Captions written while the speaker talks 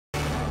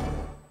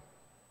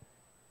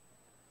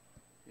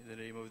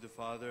of the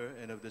Father,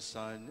 and of the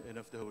Son, and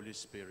of the Holy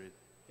Spirit.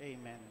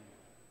 Amen.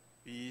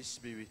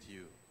 Peace be with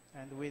you.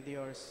 And with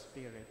your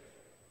spirit.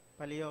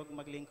 Palihog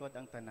maglingkod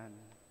ang tanan.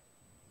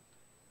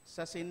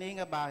 Sa sini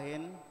nga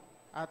bahin,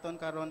 aton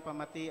karon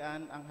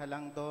pamatian ang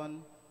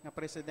halangdon nga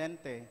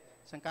presidente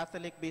sa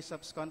Catholic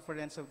Bishops'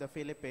 Conference of the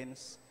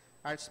Philippines,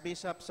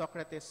 Archbishop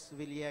Socrates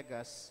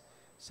Villegas,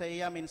 sa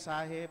iya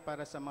mensahe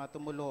para sa mga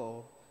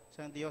tumuloo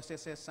sa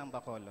Diocese ng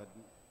Bacolod.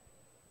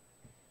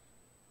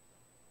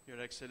 Your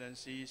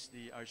Excellencies,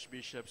 the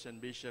Archbishops and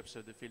Bishops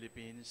of the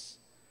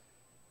Philippines,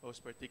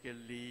 most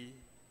particularly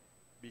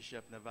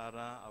Bishop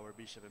Navarra, our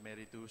Bishop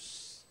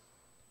Emeritus,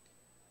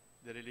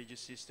 the religious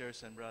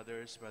sisters and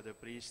brothers, brother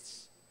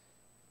priests,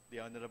 the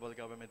honorable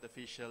government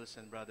officials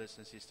and brothers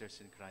and sisters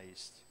in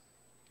Christ.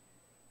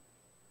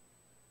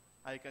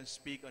 I can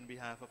speak on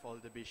behalf of all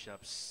the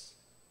bishops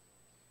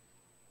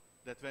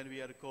that when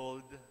we are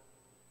called,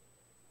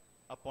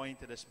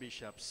 appointed as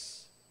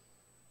bishops,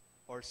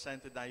 or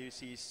sent to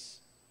diocese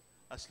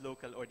as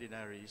local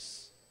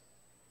ordinaries,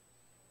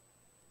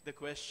 the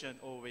question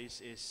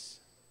always is,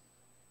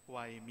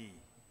 why me?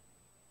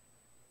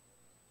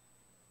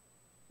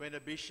 When a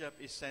bishop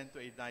is sent to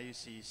a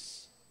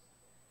diocese,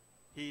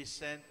 he is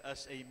sent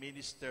as a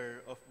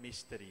minister of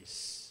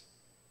mysteries.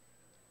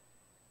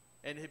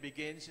 And he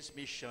begins his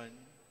mission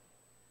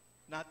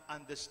not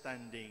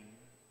understanding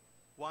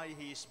why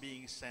he is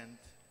being sent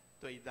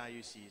to a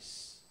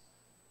diocese,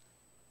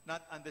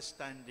 not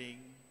understanding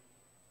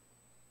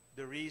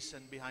the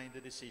reason behind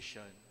the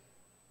decision,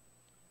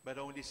 but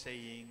only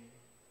saying,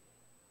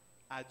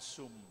 ad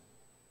sum,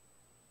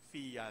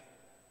 fiat,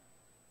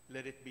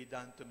 let it be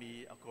done to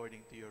me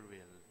according to your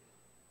will.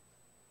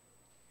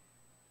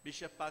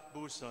 Bishop Pat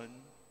Buzon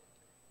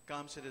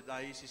comes to the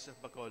Diocese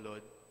of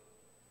Bacolod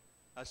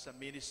as a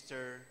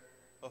minister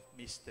of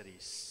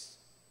mysteries.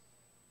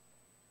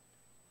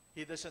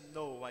 He doesn't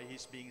know why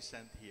he's being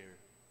sent here.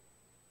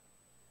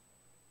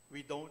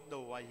 We don't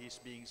know why he's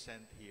being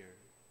sent here.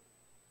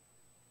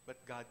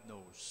 But God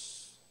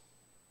knows.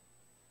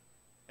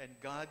 And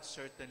God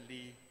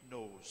certainly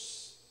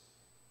knows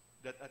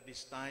that at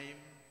this time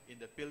in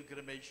the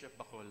pilgrimage of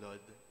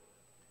Bacolod,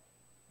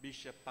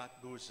 Bishop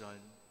Pat Buzon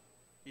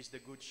is the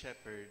good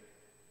shepherd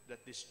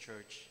that this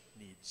church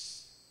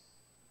needs.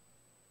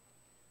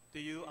 To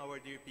you, our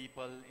dear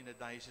people in the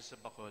Diocese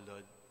of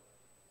Bacolod,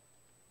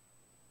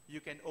 you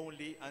can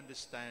only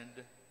understand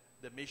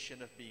the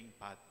mission of being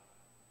Pat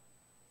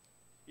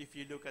if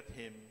you look at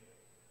him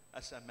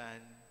as a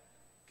man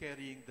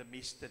carrying the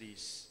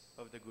mysteries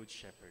of the Good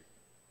Shepherd.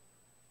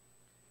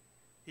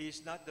 He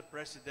is not the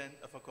president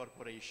of a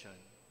corporation.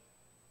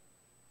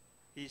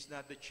 He is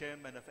not the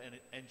chairman of an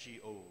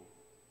NGO.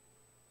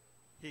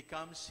 He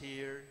comes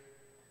here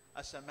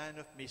as a man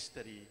of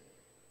mystery,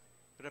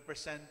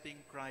 representing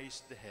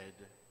Christ the head,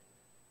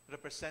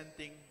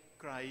 representing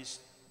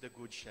Christ the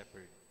Good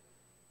Shepherd.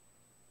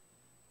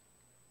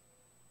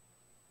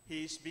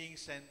 He is being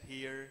sent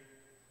here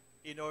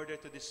in order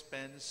to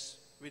dispense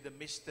with the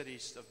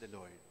mysteries of the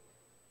Lord.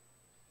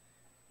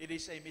 It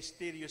is a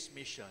mysterious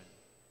mission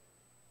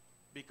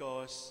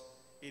because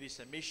it is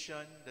a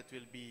mission that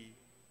will be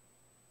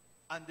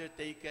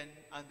undertaken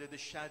under the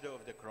shadow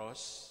of the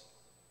cross.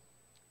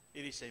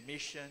 It is a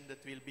mission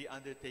that will be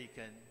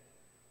undertaken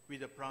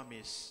with the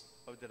promise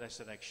of the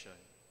resurrection.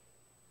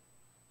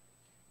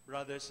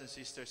 Brothers and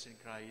sisters in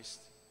Christ,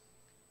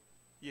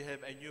 you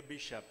have a new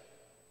bishop.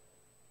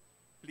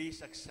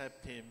 Please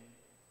accept him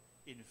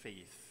in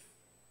faith.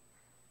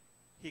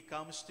 He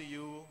comes to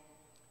you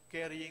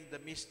carrying the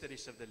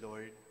mysteries of the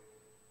Lord.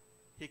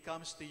 He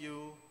comes to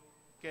you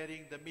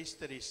carrying the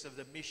mysteries of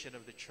the mission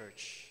of the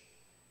church.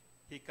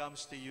 He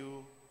comes to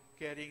you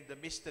carrying the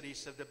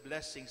mysteries of the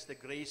blessings, the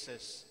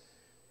graces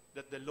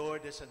that the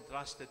Lord has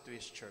entrusted to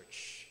his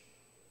church.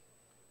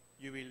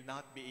 You will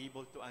not be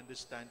able to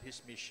understand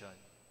his mission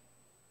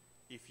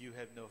if you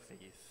have no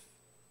faith.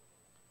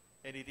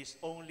 And it is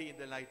only in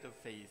the light of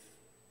faith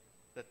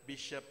that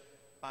Bishop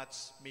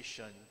Pat's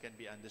mission can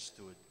be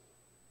understood.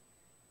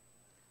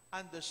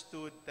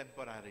 Understood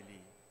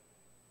temporarily.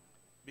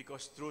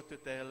 Because truth to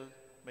tell,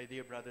 my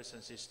dear brothers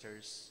and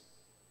sisters,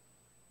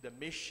 the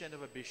mission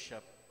of a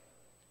bishop,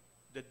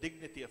 the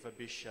dignity of a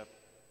bishop,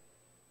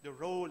 the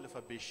role of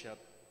a bishop,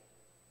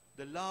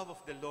 the love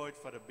of the Lord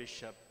for a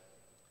bishop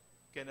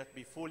cannot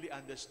be fully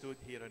understood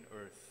here on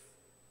earth.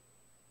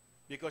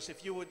 Because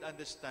if you would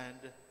understand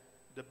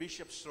the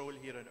bishop's role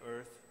here on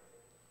earth,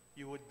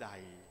 you would die.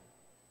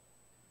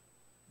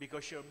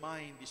 Because your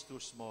mind is too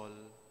small,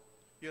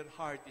 your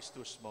heart is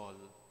too small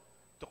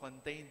to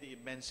contain the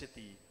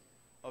immensity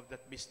of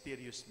that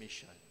mysterious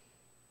mission.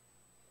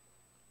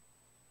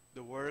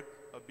 The work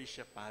of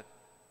Bishop Pat,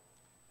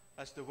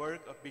 as the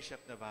work of Bishop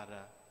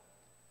Navarra,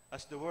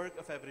 as the work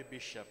of every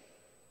bishop,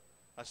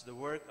 as the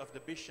work of the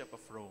Bishop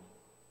of Rome,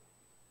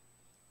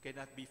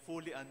 cannot be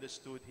fully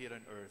understood here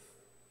on earth.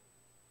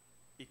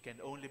 It can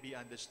only be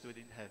understood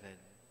in heaven.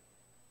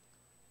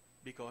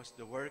 Because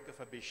the work of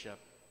a bishop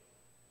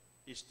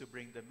is to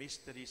bring the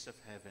mysteries of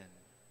heaven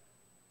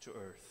to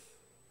earth.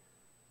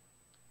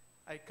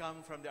 I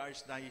come from the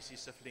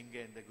Archdiocese of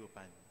Lingayen,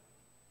 Dagupan.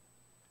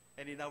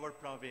 And in our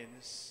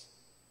province,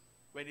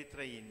 when it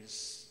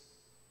rains,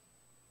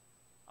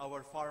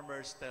 our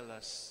farmers tell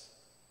us,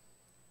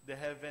 the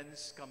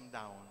heavens come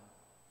down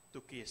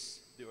to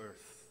kiss the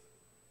earth.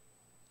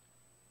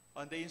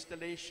 On the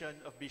installation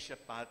of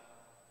Bishop Pat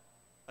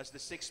as the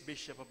 6th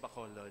Bishop of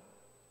Bacolod,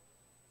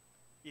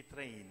 it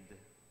rained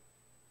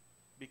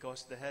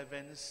because the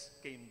heavens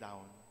came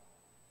down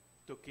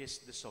to kiss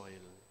the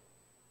soil.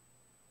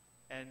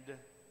 And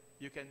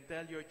you can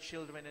tell your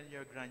children and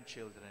your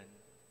grandchildren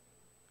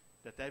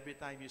that every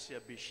time you see a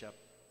bishop,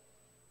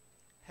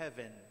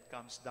 heaven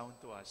comes down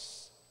to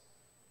us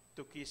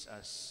to kiss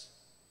us,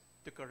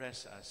 to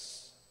caress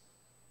us,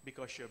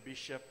 because your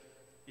bishop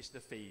is the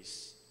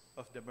face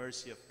of the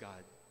mercy of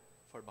God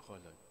for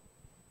Bacolod.